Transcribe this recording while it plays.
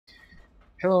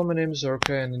Hello, my name is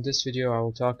Orca, and in this video I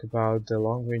will talk about the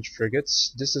long-range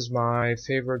frigates. This is my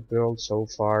favorite build so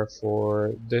far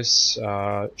for this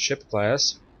ship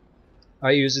class.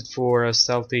 I use it for a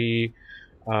stealthy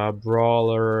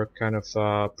brawler kind of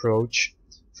approach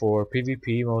for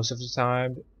PvP most of the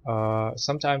time.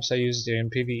 Sometimes I use it in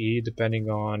PvE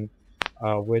depending on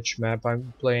which map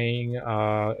I'm playing.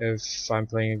 If I'm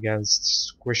playing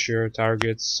against squishier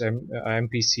targets,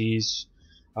 NPCs,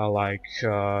 like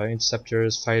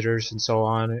interceptors, fighters, and so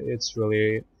on, it's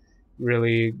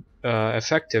really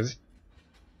effective.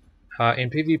 In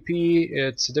PvP,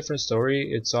 it's a different story.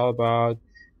 It's all about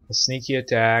a sneaky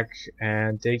attack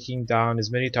and taking down as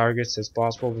many targets as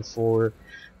possible before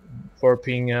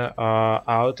warping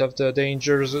out of the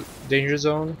danger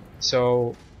zone.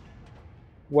 So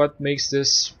what makes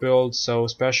this build so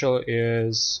special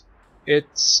is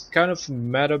it's kind of a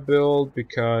meta build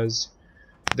because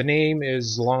the name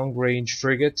is long range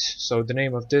frigate, so the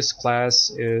name of this class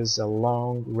is a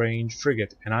long range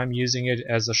frigate, and I'm using it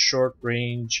as a short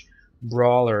range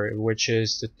brawler, which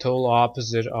is the total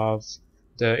opposite of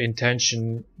the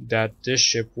intention that this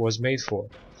ship was made for.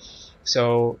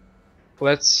 So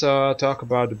let's talk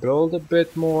about the build a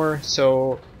bit more.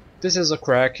 So this is a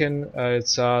Kraken.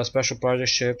 It's a special project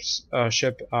ship.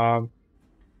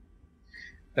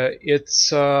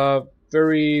 It's a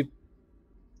very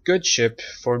good ship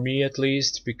for me, at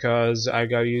least, because I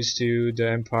got used to the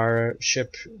Empire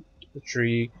ship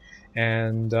tree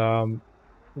and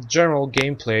general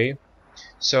gameplay.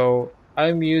 So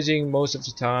I'm using most of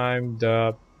the time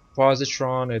the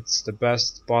positron. It's the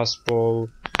best possible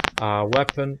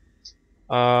weapon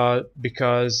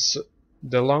because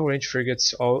the long-range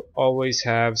frigates always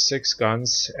have 6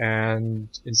 guns, and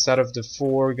instead of the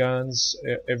 4 guns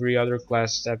every other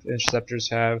class that interceptors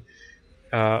have,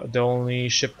 the only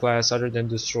ship class other than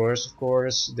destroyers, of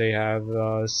course, they have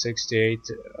 6 to 8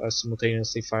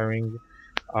 simultaneously firing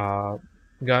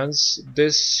guns.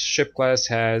 This ship class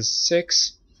has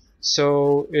 6,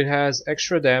 so it has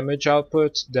extra damage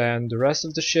output than the rest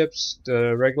of the ships,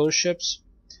 the regular ships.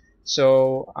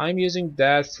 So I'm using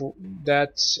that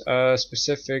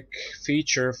specific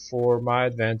feature for my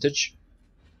advantage.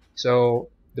 So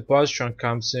the positron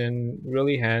comes in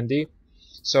really handy.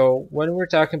 So when we're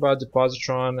talking about the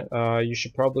positron, you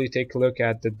should probably take a look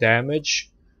at the damage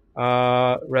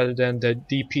rather than the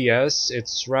DPS.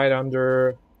 It's right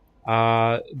under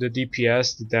the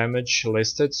DPS, the damage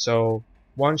listed. So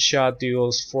one shot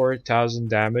deals 4,000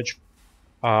 damage,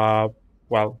 well,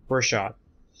 per shot.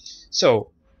 So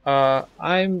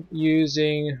I'm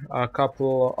using a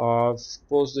couple of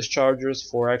pulse dischargers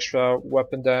for extra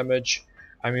weapon damage.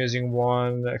 I'm using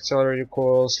one accelerated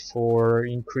coils for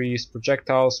increased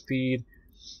projectile speed.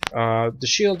 The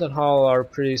shield and hull are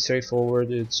pretty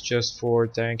straightforward. It's just for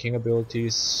tanking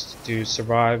abilities to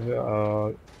survive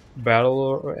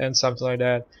battle and something like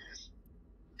that.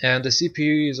 And the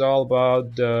CPU is all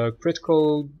about the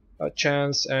critical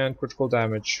chance and critical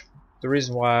damage. The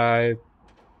reason why I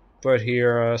put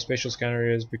here a spatial scanner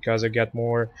is because I get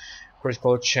more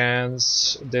critical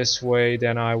chance this way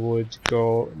than I would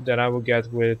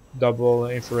get with double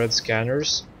infrared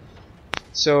scanners.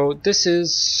 So this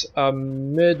is a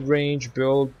mid-range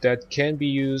build that can be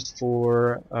used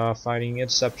for fighting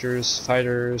interceptors,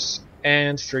 fighters,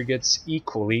 and frigates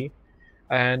equally.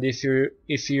 And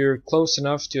if you're close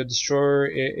enough to a destroyer,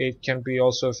 it can be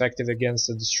also effective against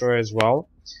a destroyer as well.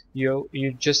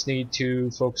 You just need to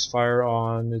focus fire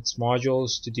on its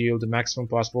modules to deal the maximum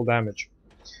possible damage.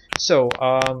 So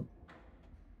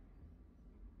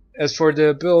as for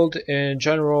the build in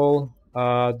general,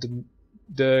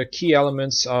 the key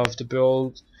elements of the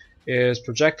build is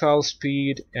projectile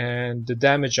speed and the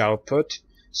damage output.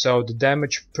 So the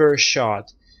damage per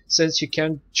shot. Since you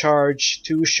can charge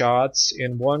 2 shots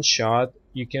in 1 shot,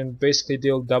 you can basically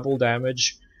deal double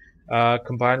damage.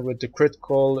 Combined with the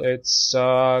critical, it's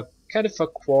kind of a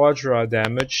quadra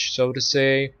damage, so to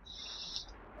say,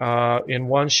 in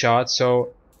 1 shot.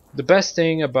 So the best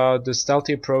thing about the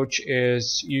stealthy approach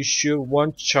is you shoot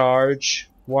one charged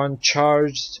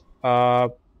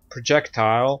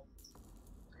projectile,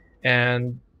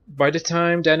 and by the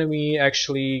time the enemy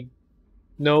actually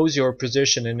knows your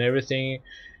position and everything,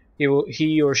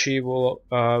 he or she will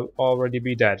already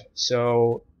be dead.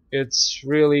 So it's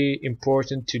really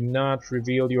important to not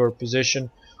reveal your position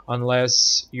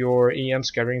unless your EM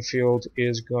scattering field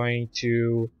is going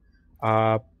to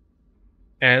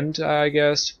end, I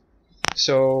guess.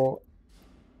 So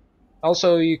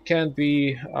also you can't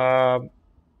be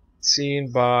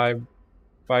seen by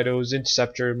those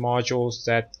interceptor modules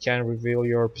that can reveal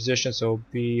your position, so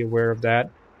be aware of that.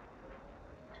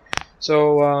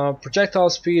 So projectile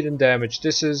speed and damage.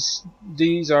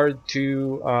 These are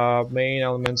two main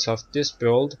elements of this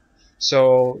build.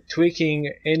 So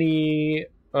tweaking any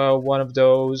one of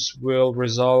those will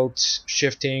result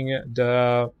shifting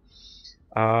the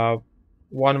uh,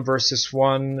 1 versus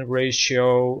 1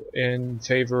 ratio in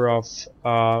favor of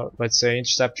let's say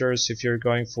interceptors if you're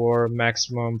going for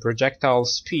maximum projectile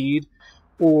speed,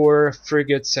 or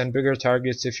frigates and bigger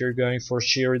targets if you're going for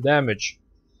sheer damage.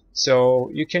 So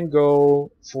you can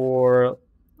go for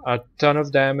a ton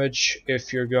of damage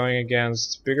if you're going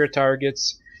against bigger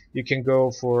targets. You can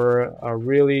go for a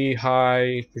really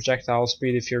high projectile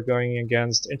speed if you're going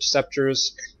against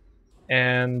interceptors,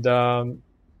 and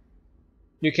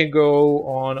you can go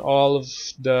on all of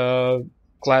the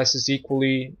classes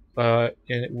equally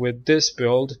with this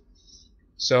build.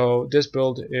 So this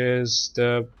build is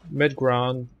the mid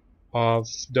ground of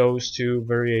those two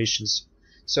variations.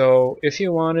 So if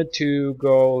you wanted to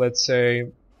go, let's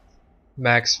say,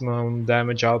 maximum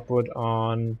damage output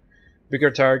on bigger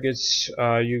targets,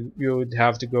 you would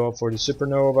have to go for the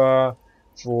supernova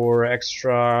for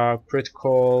extra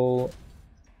critical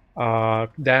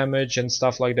damage and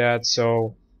stuff like that.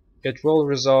 So it will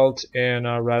result in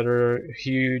a rather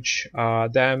huge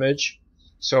damage.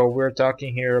 So we're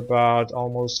talking here about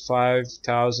almost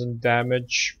 5,000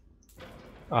 damage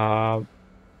per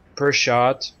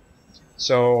shot.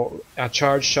 So a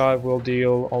charge shot will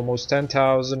deal almost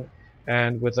 10,000,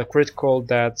 and with a critical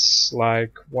that's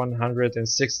like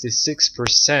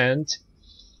 166%,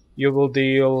 you will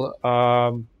deal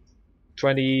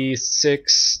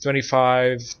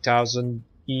 25,000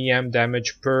 EM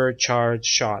damage per charge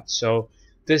shot. So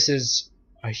this is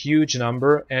a huge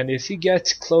number, and if you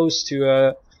get close to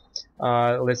a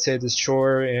let's say the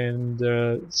shore in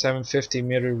the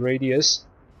 750-meter radius,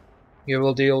 you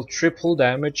will deal triple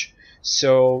damage.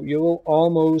 So you will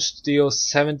almost deal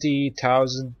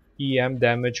 70,000 EM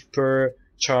damage per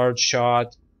charge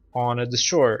shot on a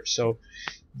destroyer. So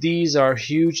these are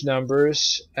huge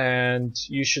numbers, and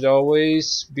you should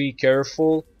always be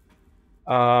careful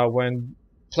when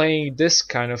playing this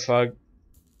kind of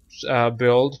a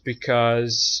build,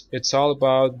 because it's all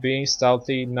about being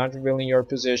stealthy, not revealing your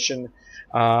position,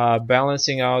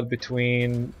 balancing out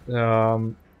between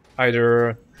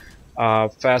either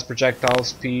fast projectile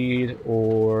speed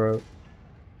or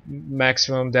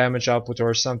maximum damage output,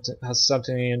 or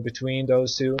something in between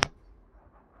those two.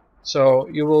 So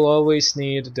you will always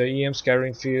need the EM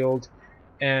scattering field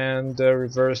and the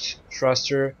reverse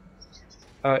thruster.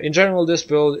 In general, this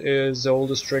build is the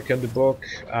oldest trick in the book.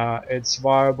 It's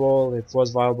viable. It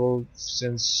was viable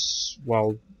since,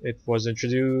 well, it was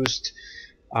introduced.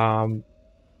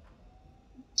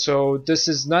 So this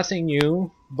is nothing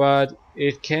new, but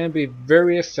it can be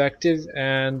very effective,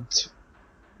 and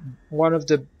one of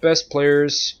the best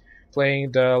players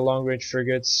playing the long-range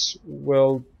frigates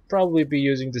will probably be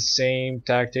using the same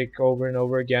tactic over and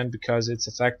over again because it's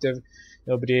effective.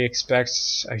 Nobody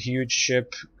expects a huge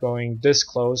ship going this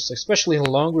close, especially a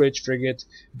long-range frigate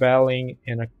battling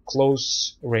in a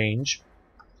close range.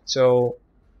 So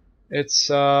it's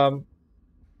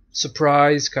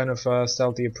surprise kind of a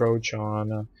stealthy approach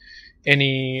on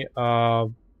any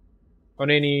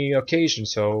occasion.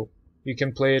 So you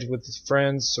can play it with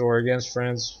friends or against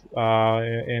friends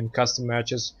in custom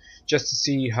matches, just to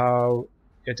see how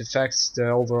it affects the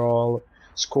overall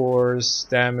scores,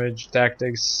 damage,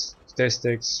 tactics,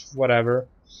 statistics, whatever.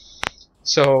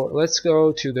 So let's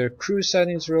go to the crew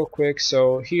settings real quick.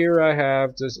 So here I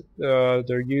have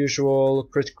the usual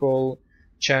critical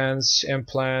chance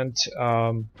implant,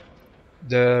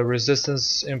 the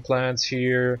resistance implants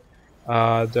here,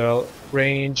 the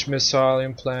range missile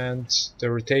implant, the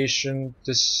rotation.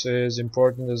 This is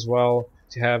important as well,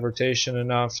 to have rotation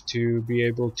enough to be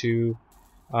able to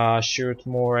shoot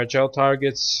more agile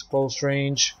targets close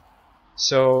range.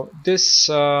 So this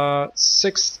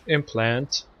sixth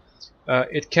implant,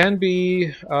 it can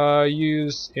be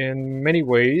used in many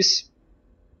ways.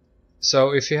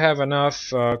 So if you have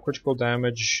enough critical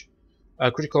damage,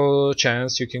 critical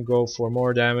chance, you can go for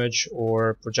more damage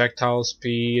or projectile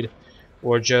speed,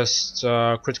 or just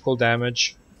critical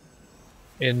damage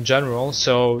in general.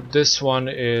 So this one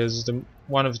is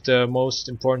one of the most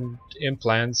important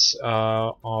implants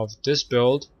of this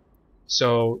build.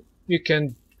 So you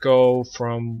can go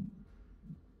from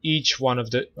each one of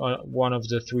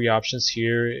the three options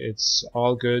here. It's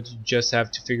all good. You just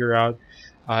have to figure out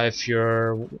if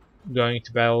you're going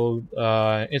to battle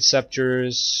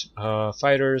interceptors,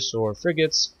 fighters, or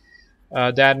frigates.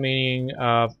 That meaning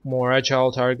more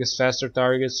agile targets, faster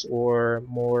targets, or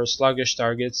more sluggish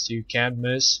targets you can't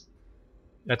miss,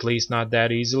 at least not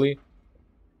that easily.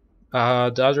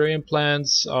 The other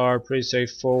implants are pretty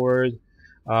straightforward.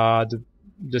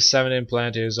 The 7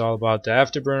 implant is all about the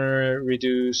afterburner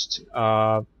reduced.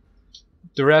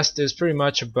 The rest is pretty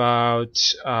much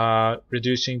about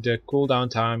reducing the cooldown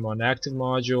time on active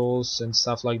modules and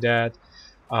stuff like that.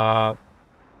 Uh,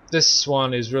 this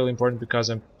one is really important because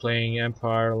I'm playing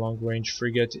Empire long range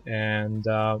frigate, and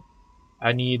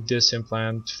I need this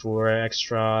implant for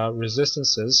extra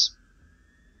resistances.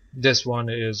 This one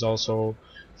is also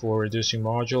for reducing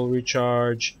module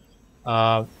recharge.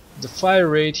 The fire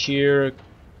rate here,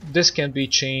 this can be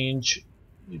changed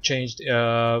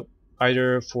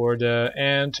either for the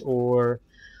Ant or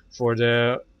for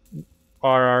the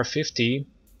RR50.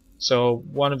 So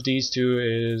one of these two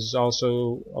is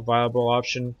also a viable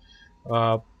option,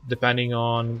 uh, depending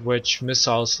on which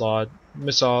missile slot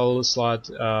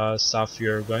stuff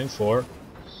you're going for.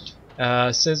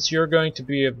 Since you're going to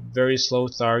be a very slow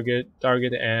target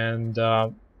and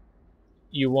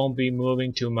you won't be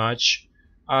moving too much,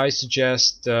 I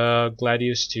suggest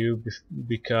Gladius 2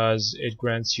 because it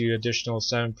grants you additional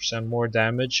 7% more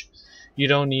damage. You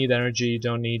don't need energy, you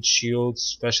don't need shields,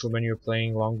 especially when you're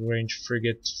playing long range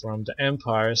frigate from the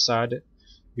Empire side,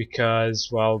 because,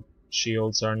 well,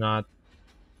 shields are not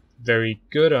very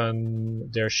good on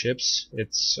their ships.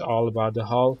 It's all about the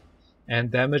hull and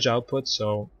damage output,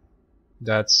 so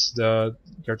that's the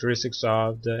characteristics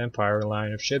of the Empire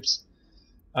line of ships.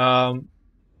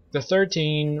 The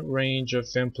 13 range of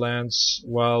implants,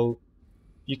 well,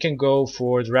 you can go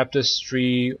for the Raptus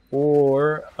 3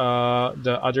 or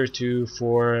the other two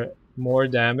for more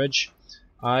damage.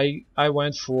 I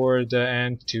went for the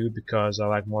Ant 2 because I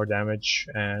like more damage,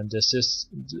 and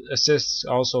assists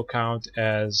also count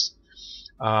as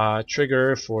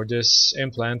trigger for this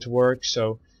implant to work.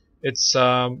 So it's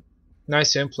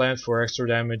nice implant for extra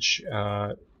damage,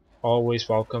 always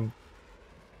welcome.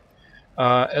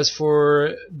 As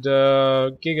for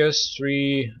the Gigas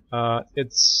 3,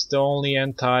 it's the only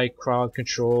anti-crowd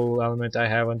control element I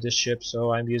have on this ship,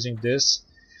 so I'm using this.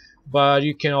 But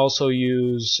you can also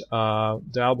use the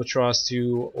Albatross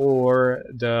 2 or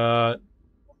the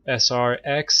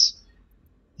SRX,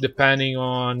 depending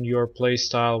on your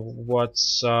playstyle.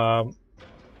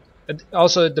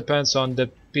 Also, it depends on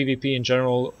the PvP in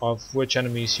general of which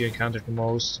enemies you encounter the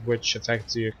most, which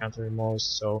effects you encounter the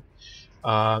most. So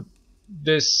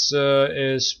this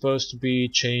is supposed to be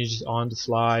changed on the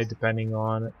fly depending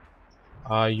on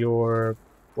your,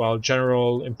 well,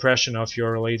 general impression of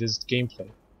your latest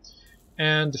gameplay.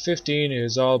 And the 15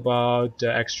 is all about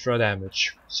the extra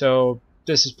damage. So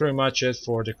this is pretty much it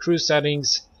for the crew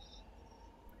settings.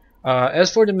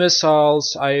 As for the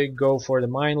missiles, I go for the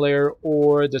mine layer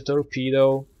or the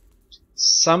torpedo.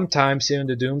 Sometimes even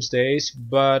the Doomsdays,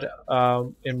 but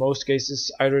in most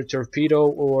cases either torpedo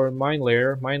or mine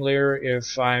layer. Mine layer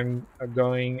if I'm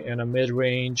going in a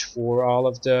mid-range for all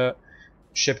of the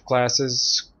ship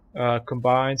classes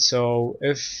combined. So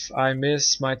if I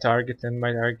miss my target and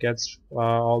my target gets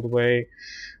all the way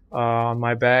on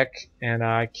my back and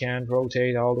I can't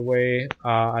rotate all the way,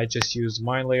 I just use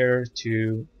mine layer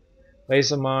to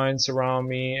laser mines around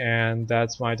me, and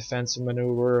that's my defensive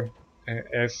maneuver.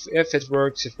 If it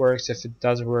works, it works. If it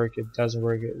doesn't work, it doesn't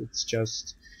work. It's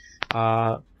just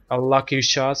a lucky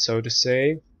shot, so to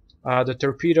say. The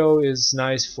torpedo is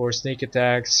nice for sneak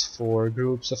attacks, for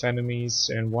groups of enemies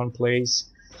in one place.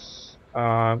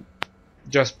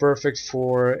 Just perfect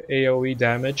for AoE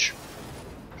damage.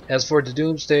 As for the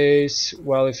Doomsdays,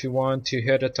 well, if you want to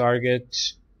hit a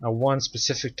target, one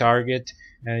specific target,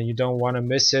 and you don't want to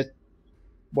miss it,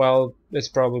 well, it's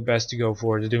probably best to go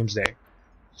for the Doomsday.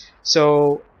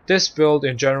 So this build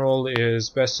in general is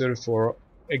best suited for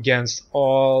against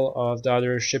all of the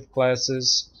other ship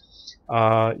classes.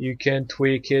 You can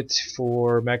tweak it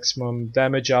for maximum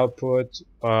damage output.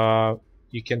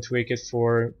 You can tweak it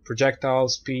for projectile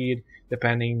speed,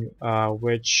 depending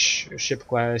which ship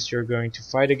class you're going to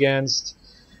fight against.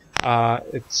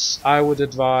 I would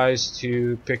advise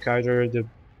to pick either the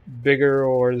bigger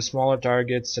or the smaller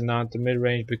targets and not the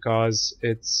mid-range, because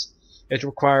it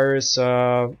requires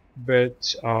a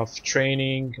bit of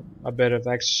training, a bit of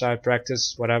exercise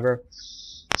practice, whatever.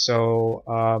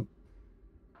 So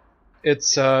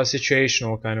it's a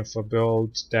situational kind of a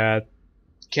build that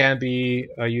can be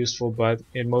useful, but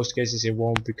in most cases it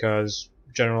won't because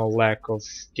general lack of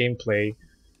gameplay.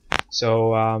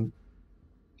 So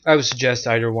I would suggest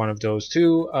either one of those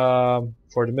two.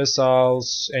 For the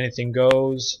missiles, anything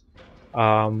goes.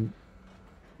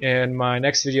 In my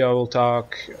next video I will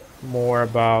talk more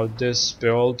about this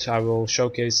build. I will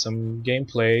showcase some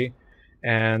gameplay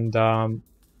and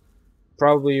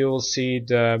probably you will see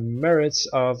the merits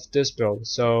of this build.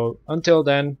 So until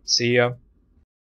then, see ya.